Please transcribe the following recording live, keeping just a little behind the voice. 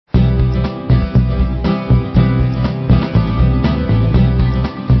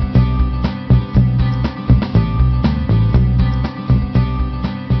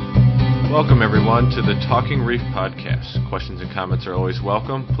everyone, to the Talking Reef podcast. Questions and comments are always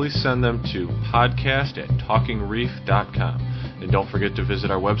welcome. Please send them to podcast@talkingreef.com. And don't forget to visit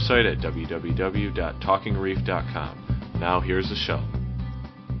our website at www.talkingreef.com. Now here's the show.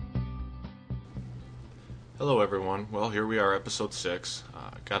 Hello everyone. Well, here we are, episode 6.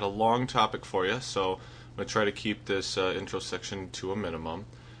 Got a long topic for you, so I'm going to try to keep this intro section to a minimum.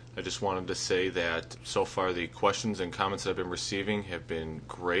 I just wanted to say that so far the questions and comments that I've been receiving have been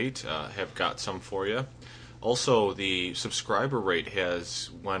great. Have got some for you. Also, the subscriber rate has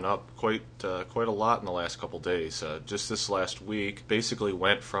went up quite a lot in the last couple days. Just this last week, basically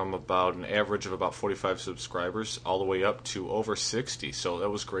went from about an average of about 45 subscribers all the way up to over 60. So that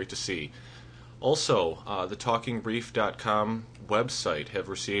was great to see. Also, the TalkingReef.com website have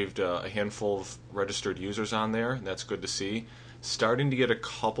received a handful of registered users on there, and that's good to see. Starting to get a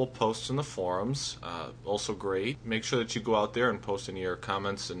couple posts in the forums, also great. Make sure that you go out there and post any of your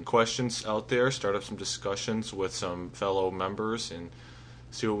comments and questions out there. Start up some discussions with some fellow members and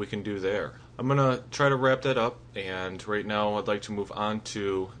see what we can do there. I'm going to try to wrap that up, and right now I'd like to move on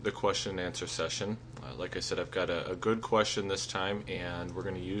to the question and answer session. Like I said, I've got a good question this time, and we're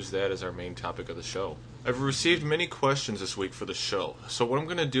going to use that as our main topic of the show. I've received many questions this week for the show, so what I'm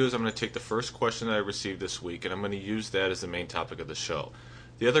going to do is I'm going to take the first question that I received this week, and I'm going to use that as the main topic of the show.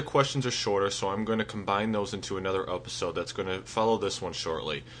 The other questions are shorter, so I'm going to combine those into another episode that's going to follow this one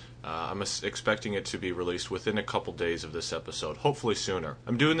shortly. I'm expecting it to be released within a couple days of this episode, hopefully sooner.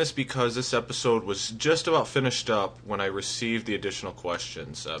 I'm doing this because this episode was just about finished up when I received the additional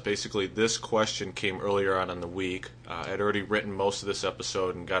questions. Basically, this question came earlier on in the week. I'd already written most of this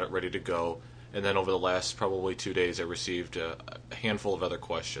episode and got it ready to go. And then over the last probably 2 days, I received a handful of other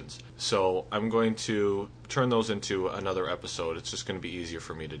questions. So I'm going to turn those into another episode. It's just going to be easier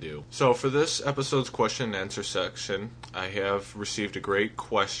for me to do. So for this episode's question and answer section, I have received a great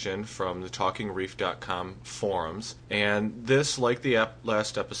question from the TalkingReef.com forums. And this, like the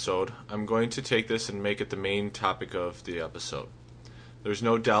last episode, I'm going to take this and make it the main topic of the episode. There's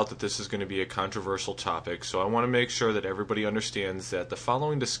no doubt that this is going to be a controversial topic, so I want to make sure that everybody understands that the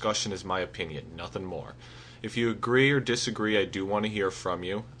following discussion is my opinion, nothing more. If you agree or disagree, I do want to hear from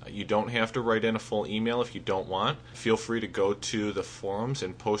you. You don't have to write in a full email if you don't want. Feel free to go to the forums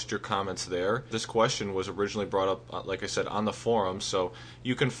and post your comments there. This question was originally brought up, like I said, on the forums, so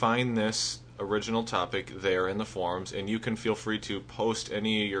you can find this original topic there in the forums, and you can feel free to post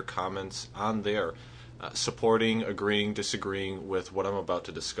any of your comments on there. Supporting, agreeing, disagreeing with what I'm about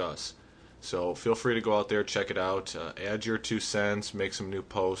to discuss. So feel free to go out there, check it out, add your 2 cents, make some new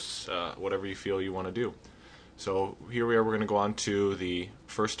posts, whatever you feel you want to do. So here we are, we're going to go on to the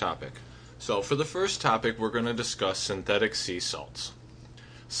first topic. So for the first topic, we're going to discuss synthetic sea salts.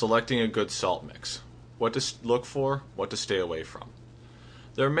 Selecting a good salt mix. What to look for, what to stay away from.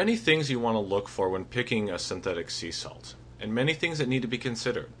 There are many things you want to look for when picking a synthetic sea salt, and many things that need to be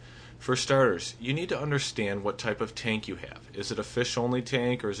considered. For starters, you need to understand what type of tank you have. Is it a fish-only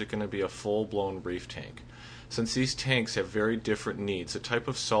tank, or is it going to be a full-blown reef tank? Since these tanks have very different needs, the type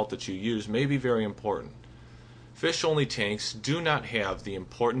of salt that you use may be very important. Fish-only tanks do not have the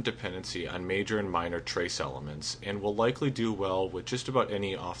important dependency on major and minor trace elements, and will likely do well with just about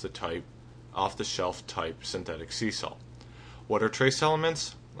any off-the-shelf type synthetic sea salt. What are trace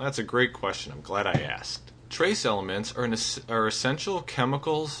elements? That's a great question. I'm glad I asked. Trace elements are essential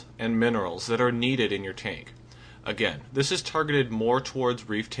chemicals and minerals that are needed in your tank. Again, this is targeted more towards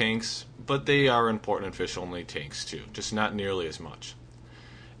reef tanks, but they are important in fish-only tanks too, just not nearly as much.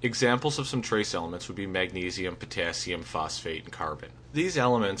 Examples of some trace elements would be magnesium, potassium, phosphate, and carbon. These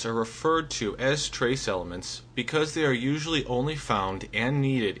elements are referred to as trace elements because they are usually only found and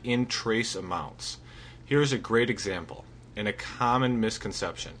needed in trace amounts. Here's a great example, and a common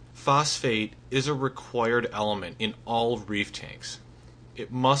misconception. Phosphate is a required element in all reef tanks.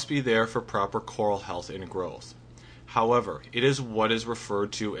 It must be there for proper coral health and growth. However, it is what is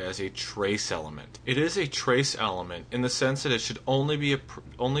referred to as a trace element. It is a trace element in the sense that it should only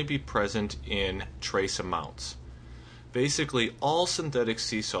be present in trace amounts. Basically, all synthetic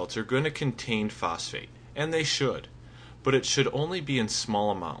sea salts are going to contain phosphate, and they should, but it should only be in small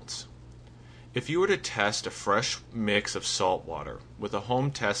amounts. If you were to test a fresh mix of salt water with a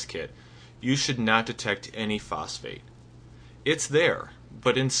home test kit, you should not detect any phosphate. It's there,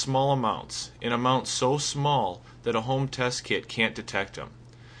 but in small amounts, in amounts so small that a home test kit can't detect them.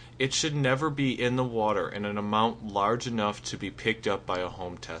 It should never be in the water in an amount large enough to be picked up by a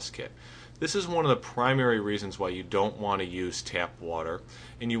home test kit. This is one of the primary reasons why you don't want to use tap water,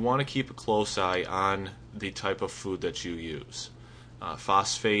 and you want to keep a close eye on the type of food that you use.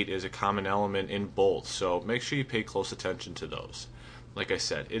 Phosphate is a common element in both, so make sure you pay close attention to those. Like I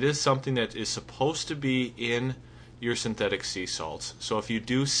said, it is something that is supposed to be in your synthetic sea salts. So if you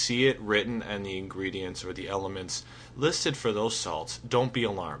do see it written and the ingredients or the elements listed for those salts, don't be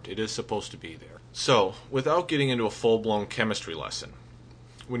alarmed. It is supposed to be there. So, without getting into a full-blown chemistry lesson,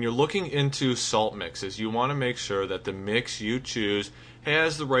 when you're looking into salt mixes, you want to make sure that the mix you choose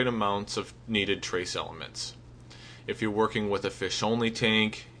has the right amounts of needed trace elements. If you're working with a fish-only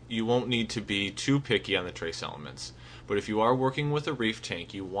tank, you won't need to be too picky on the trace elements. But if you are working with a reef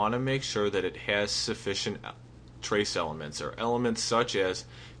tank, you want to make sure that it has sufficient trace elements, or elements such as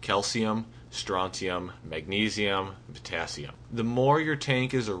calcium, strontium, magnesium, potassium. The more your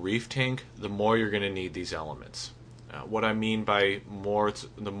tank is a reef tank, the more you're going to need these elements. What I mean by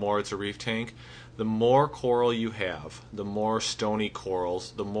the more it's a reef tank, the more coral you have, the more stony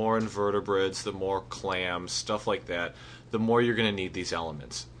corals, the more invertebrates, the more clams, stuff like that, the more you're going to need these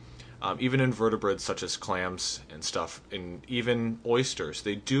elements. Even invertebrates such as clams and stuff, and even oysters,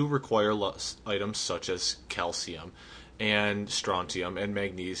 they do require items such as calcium and strontium and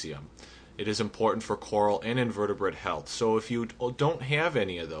magnesium. It is important for coral and invertebrate health. So if you don't have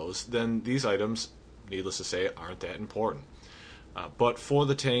any of those, then these items, needless to say, aren't that important. But for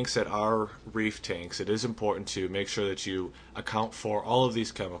the tanks that are reef tanks, it is important to make sure that you account for all of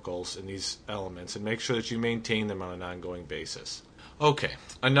these chemicals and these elements and make sure that you maintain them on an ongoing basis. Okay,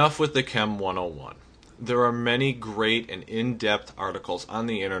 enough with the Chem 101. There are many great and in-depth articles on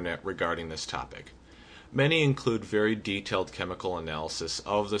the internet regarding this topic. Many include very detailed chemical analysis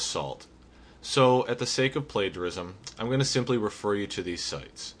of the salt. So, at the sake of plagiarism, I'm going to simply refer you to these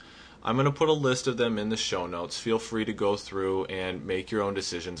sites. I'm going to put a list of them in the show notes. Feel free to go through and make your own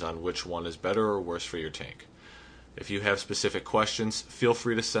decisions on which one is better or worse for your tank. If you have specific questions, feel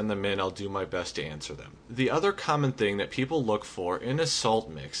free to send them in. I'll do my best to answer them. The other common thing that people look for in a salt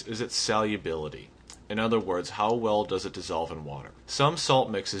mix is its solubility. In other words, how well does it dissolve in water? Some salt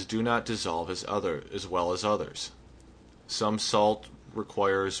mixes do not dissolve as well as others. Some salt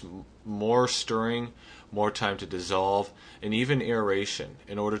requires more stirring, more time to dissolve, and even aeration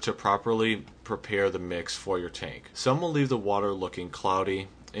in order to properly prepare the mix for your tank. Some will leave the water looking cloudy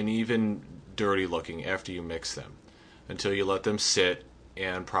and even dirty looking after you mix them, until you let them sit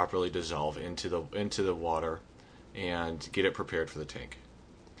and properly dissolve into the water and get it prepared for the tank.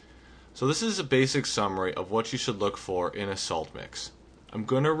 So this is a basic summary of what you should look for in a salt mix. I'm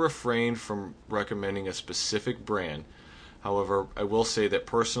going to refrain from recommending a specific brand. However, I will say that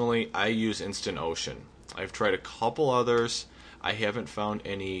personally I use Instant Ocean. I've tried a couple others. I haven't found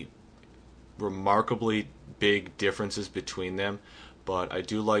any remarkably big differences between them, but I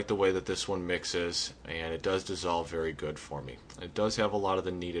do like the way that this one mixes, and it does dissolve very good for me. It does have a lot of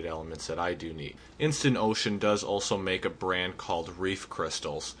the needed elements that I do need. Instant Ocean does also make a brand called Reef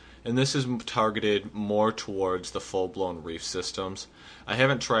Crystals, and this is targeted more towards the full-blown reef systems. I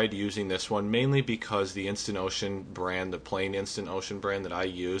haven't tried using this one mainly because the Instant Ocean brand, the plain Instant Ocean brand that I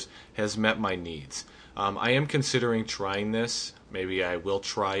use, has met my needs. I am considering trying this. Maybe I will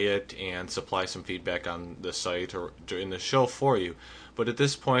try it and supply some feedback on the site or in the show for you. But at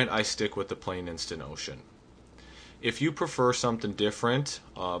this point, I stick with the plain Instant Ocean. If you prefer something different,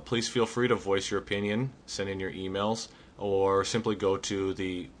 please feel free to voice your opinion, send in your emails, or simply go to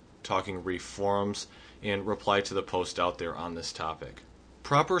the Talking Reef forums and reply to the post out there on this topic.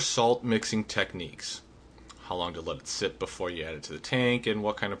 Proper salt mixing techniques. How long to let it sit before you add it to the tank, and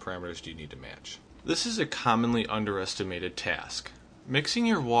what kind of parameters do you need to match? This is a commonly underestimated task. Mixing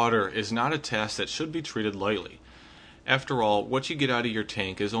your water is not a task that should be treated lightly. After all, what you get out of your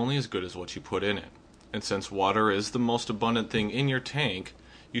tank is only as good as what you put in it. And since water is the most abundant thing in your tank,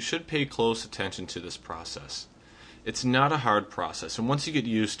 you should pay close attention to this process. It's not a hard process, and once you get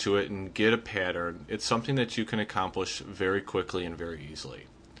used to it and get a pattern, it's something that you can accomplish very quickly and very easily.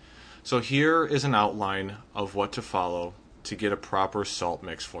 So here is an outline of what to follow to get a proper salt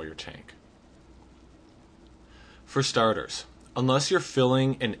mix for your tank. For starters, unless you're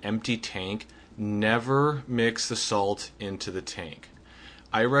filling an empty tank, never mix the salt into the tank.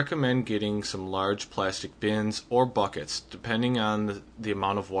 I recommend getting some large plastic bins or buckets, depending on the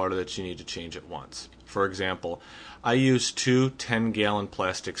amount of water that you need to change at once. For example, I use 2 10-gallon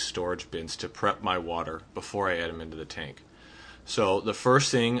plastic storage bins to prep my water before I add them into the tank. So the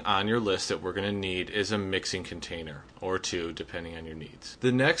first thing on your list that we're going to need is a mixing container, or 2, depending on your needs.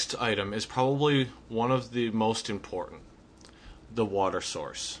 The next item is probably one of the most important, the water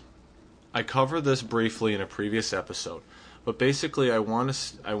source. I covered this briefly in a previous episode, but basically I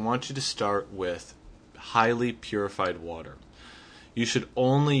want you to start with highly purified water. You should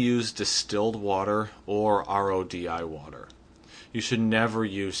only use distilled water or RODI water. You should never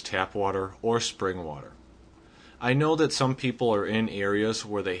use tap water or spring water. I know that some people are in areas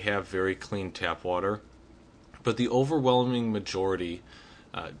where they have very clean tap water, but the overwhelming majority,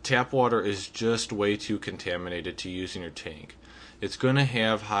 tap water is just way too contaminated to use in your tank. It's going to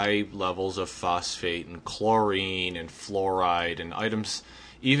have high levels of phosphate and chlorine and fluoride and items,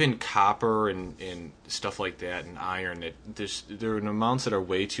 even copper and stuff like that, and iron. There are amounts that are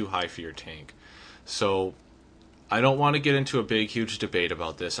way too high for your tank. So I don't want to get into a big, huge debate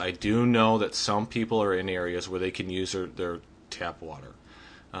about this. I do know that some people are in areas where they can use their tap water.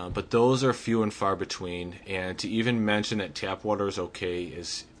 But those are few and far between, and to even mention that tap water is okay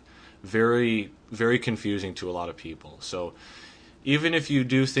is very, very confusing to a lot of people. So even if you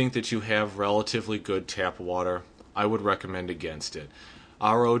do think that you have relatively good tap water, I would recommend against it.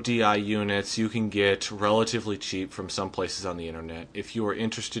 RODI units you can get relatively cheap from some places on the internet. If you are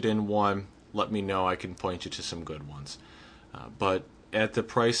interested in one, let me know. I can point you to some good ones. But at the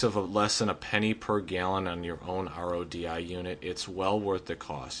price of less than a penny per gallon on your own RODI unit, it's well worth the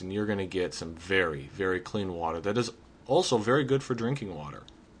cost, and you're going to get some very, very clean water that is also very good for drinking water.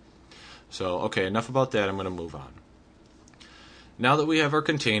 So, okay, enough about that. I'm going to move on. Now that we have our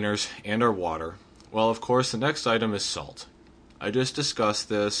containers and our water, well, of course, the next item is salt. I just discussed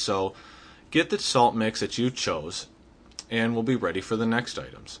this, so get the salt mix that you chose, and we'll be ready for the next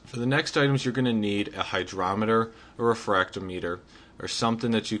items. For the next items, you're going to need a hydrometer, a refractometer, or something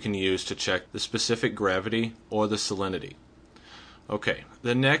that you can use to check the specific gravity or the salinity. Okay,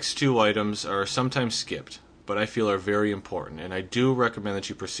 the next two items are sometimes skipped, but I feel are very important, and I do recommend that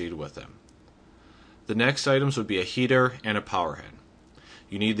you proceed with them. The next items would be a heater and a power head.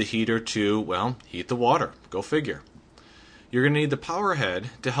 You need the heater to, well, heat the water. Go figure. You're going to need the power head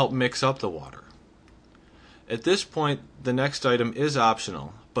to help mix up the water. At this point, the next item is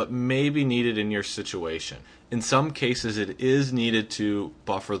optional, but may be needed in your situation. In some cases, it is needed to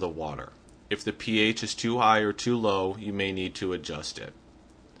buffer the water. If the pH is too high or too low, you may need to adjust it.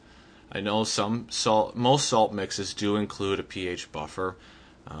 I know most salt mixes do include a pH buffer,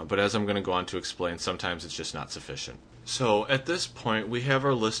 but as I'm going to go on to explain, sometimes it's just not sufficient. So at this point, we have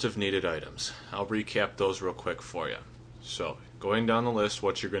our list of needed items. I'll recap those real quick for you. So going down the list,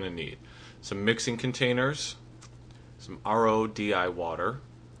 what you're going to need. Some mixing containers, some RODI water,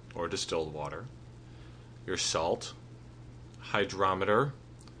 or distilled water, your salt, hydrometer,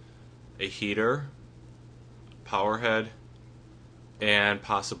 a heater, power head, and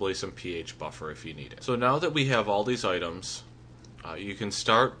possibly some pH buffer if you need it. So now that we have all these items, you can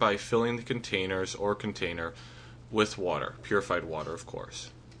start by filling the containers or container with water, purified water of course.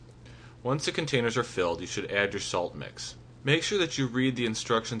 Once the containers are filled, you should add your salt mix. Make sure that you read the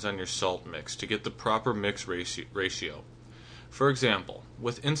instructions on your salt mix to get the proper mix ratio. For example,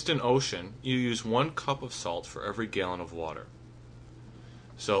 with Instant Ocean, you use 1 cup of salt for every gallon of water.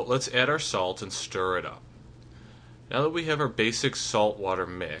 So let's add our salt and stir it up. Now that we have our basic salt water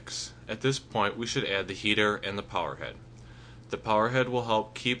mix, at this point we should add the heater and the power head. The power head will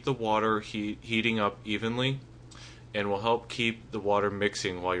help keep the water heating up evenly and will help keep the water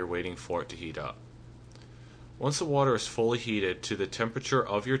mixing while you're waiting for it to heat up. Once the water is fully heated to the temperature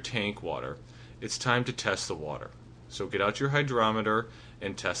of your tank water, it's time to test the water. So get out your hydrometer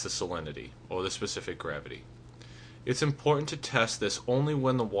and test the salinity, or the specific gravity. It's important to test this only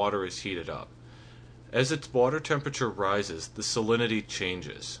when the water is heated up. As its water temperature rises, the salinity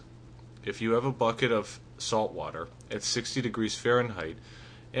changes. If you have a bucket of salt water at 60 degrees Fahrenheit,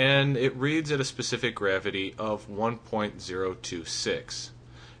 and it reads at a specific gravity of 1.026,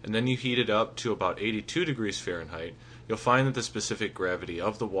 and then you heat it up to about 82 degrees Fahrenheit, you'll find that the specific gravity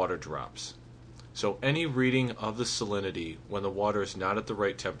of the water drops. So any reading of the salinity when the water is not at the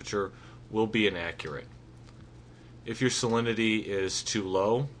right temperature will be inaccurate. If your salinity is too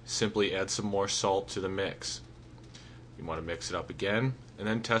low, simply add some more salt to the mix. You want to mix it up again and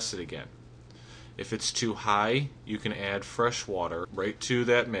then test it again. If it's too high, you can add fresh water right to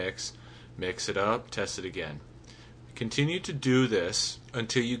that mix it up, test it again. Continue to do this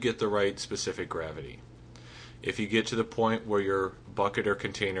until you get the right specific gravity. If you get to the point where your bucket or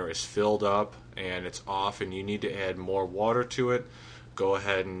container is filled up and it's off and you need to add more water to it, go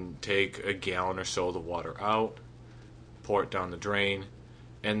ahead and take a gallon or so of the water out, pour it down the drain,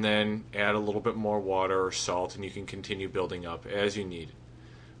 and then add a little bit more water or salt, and you can continue building up as you need.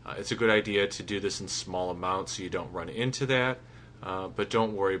 It's a good idea to do this in small amounts so you don't run into that, but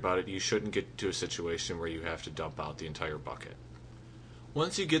don't worry about it. You shouldn't get to a situation where you have to dump out the entire bucket.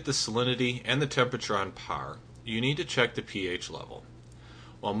 Once you get the salinity and the temperature on par, you need to check the pH level.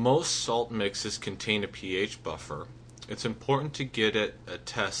 While most salt mixes contain a pH buffer, it's important to get it a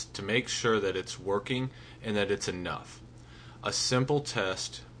test to make sure that it's working and that it's enough. A simple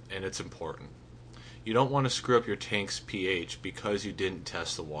test, and it's important. You don't want to screw up your tank's pH because you didn't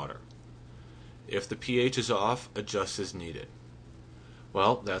test the water. If the pH is off, adjust as needed.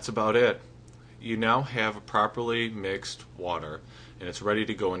 Well, that's about it. You now have a properly mixed water and it's ready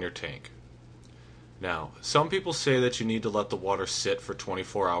to go in your tank. Now, some people say that you need to let the water sit for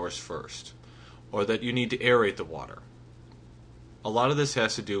 24 hours first, or that you need to aerate the water. A lot of this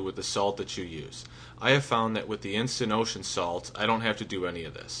has to do with the salt that you use. I have found that with the Instant Ocean salt, I don't have to do any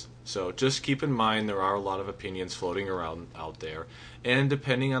of this. So just keep in mind there are a lot of opinions floating around out there, and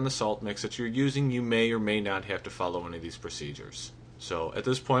depending on the salt mix that you're using, you may or may not have to follow any of these procedures. So at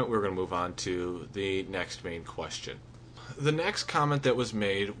this point, we're going to move on to the next main question. The next comment that was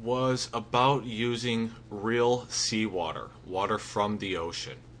made was about using real seawater, water from the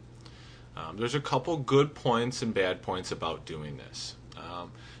ocean. There's a couple good points and bad points about doing this.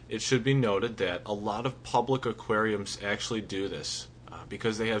 It should be noted that a lot of public aquariums actually do this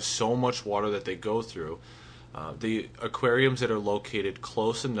because they have so much water that they go through. The aquariums that are located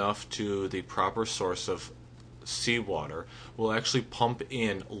close enough to the proper source of seawater will actually pump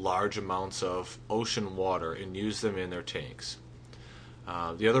in large amounts of ocean water and use them in their tanks.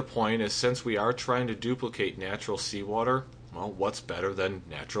 The other point is, since we are trying to duplicate natural seawater, well, what's better than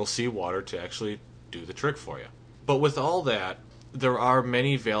natural seawater to actually do the trick for you? But with all that, there are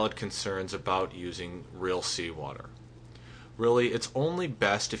many valid concerns about using real seawater. Really, it's only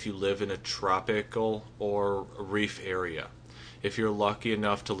best if you live in a tropical or reef area. If you're lucky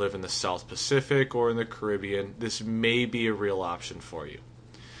enough to live in the South Pacific or in the Caribbean, this may be a real option for you.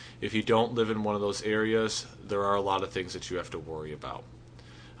 If you don't live in one of those areas, there are a lot of things that you have to worry about.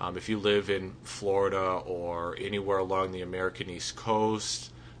 If you live in Florida or anywhere along the American East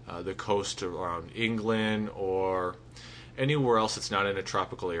Coast, the coast around England, or anywhere else that's not in a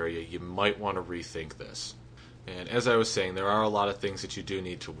tropical area, you might want to rethink this. And as I was saying, there are a lot of things that you do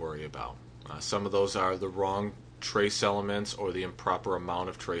need to worry about. Some of those are the wrong trace elements or the improper amount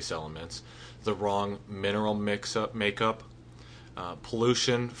of trace elements, the wrong mineral makeup,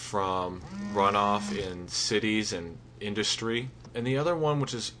 pollution from runoff in cities and industry. And the other one,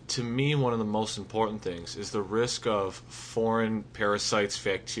 which is to me one of the most important things, is the risk of foreign parasites,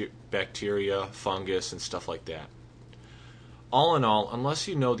 bacteria, fungus, and stuff like that. All in all, unless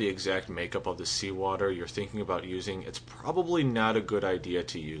you know the exact makeup of the seawater you're thinking about using, it's probably not a good idea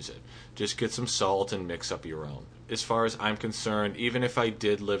to use it. Just get some salt and mix up your own. As far as I'm concerned, even if I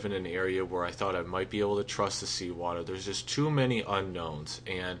did live in an area where I thought I might be able to trust the seawater, there's just too many unknowns.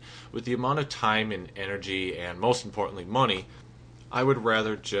 And with the amount of time and energy, and most importantly money, I would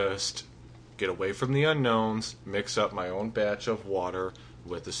rather just get away from the unknowns, mix up my own batch of water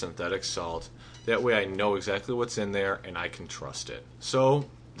with the synthetic salt. That way I know exactly what's in there and I can trust it. So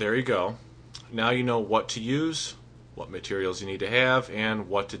there you go. Now you know what to use, what materials you need to have, and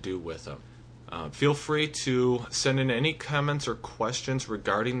what to do with them. Feel free to send in any comments or questions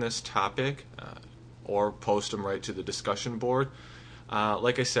regarding this topic or post them right to the discussion board.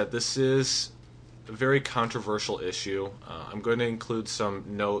 Like I said, this is a very controversial issue. I'm going to include some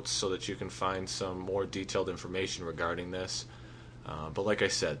notes so that you can find some more detailed information regarding this. But like I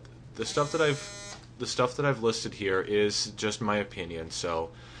said, the stuff that I've listed here is just my opinion, so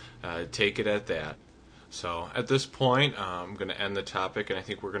take it at that. So at this point, I'm going to end the topic, and I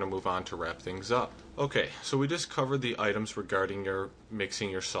think we're going to move on to wrap things up. Okay, so we just covered the items regarding your mixing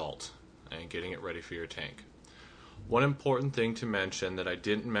your salt and getting it ready for your tank. One important thing to mention that I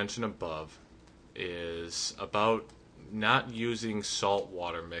didn't mention above is about not using salt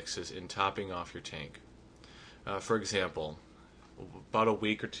water mixes in topping off your tank. For example, about a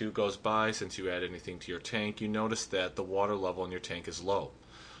week or two goes by since you add anything to your tank, you notice that the water level in your tank is low.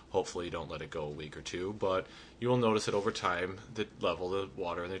 Hopefully you don't let it go a week or two, but you will notice that over time the level of the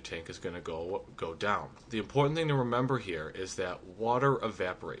water in the tank is going to go down. The important thing to remember here is that water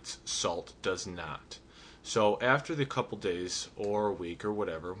evaporates, salt does not. So after the couple days or a week or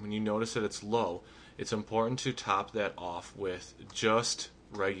whatever, when you notice that it's low, it's important to top that off with just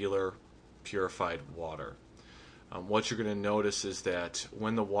regular purified water. What you're going to notice is that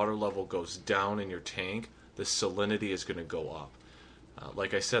when the water level goes down in your tank, the salinity is going to go up.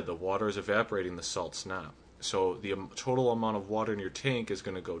 Like I said, the water is evaporating, the salt's not. So the total amount of water in your tank is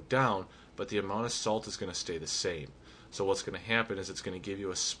going to go down, but the amount of salt is going to stay the same. So what's going to happen is it's going to give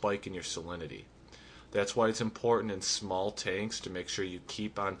you a spike in your salinity. That's why it's important in small tanks to make sure you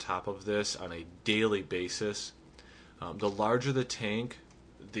keep on top of this on a daily basis. The larger the tank,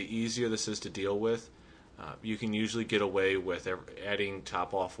 the easier this is to deal with. You can usually get away with adding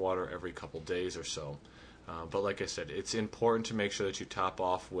top-off water every couple days or so. But like I said, it's important to make sure that you top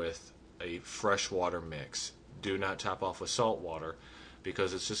off with a fresh water mix. Do not top off with salt water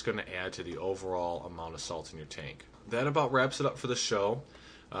because it's just going to add to the overall amount of salt in your tank. That about wraps it up for the show.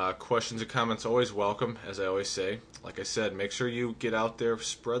 Questions and comments always welcome, as I always say. Like I said, make sure you get out there,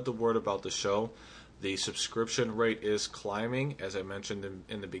 spread the word about the show. The subscription rate is climbing, as I mentioned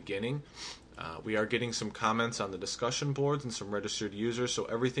in the beginning. We are getting some comments on the discussion boards and some registered users, so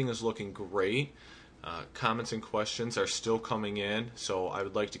everything is looking great. Comments and questions are still coming in, so I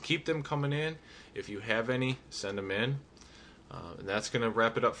would like to keep them coming in. If you have any, send them in. And that's going to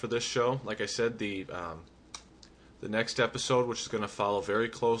wrap it up for this show. Like I said, the next episode, which is going to follow very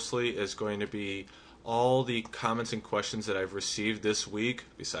closely, is going to be all the comments and questions that I've received this week,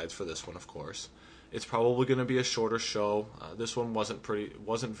 besides for this one, of course. It's probably going to be a shorter show. This one wasn't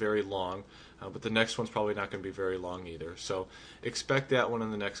very long, but the next one's probably not going to be very long either. So expect that one in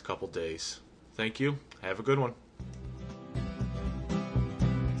the next couple days. Thank you. Have a good one.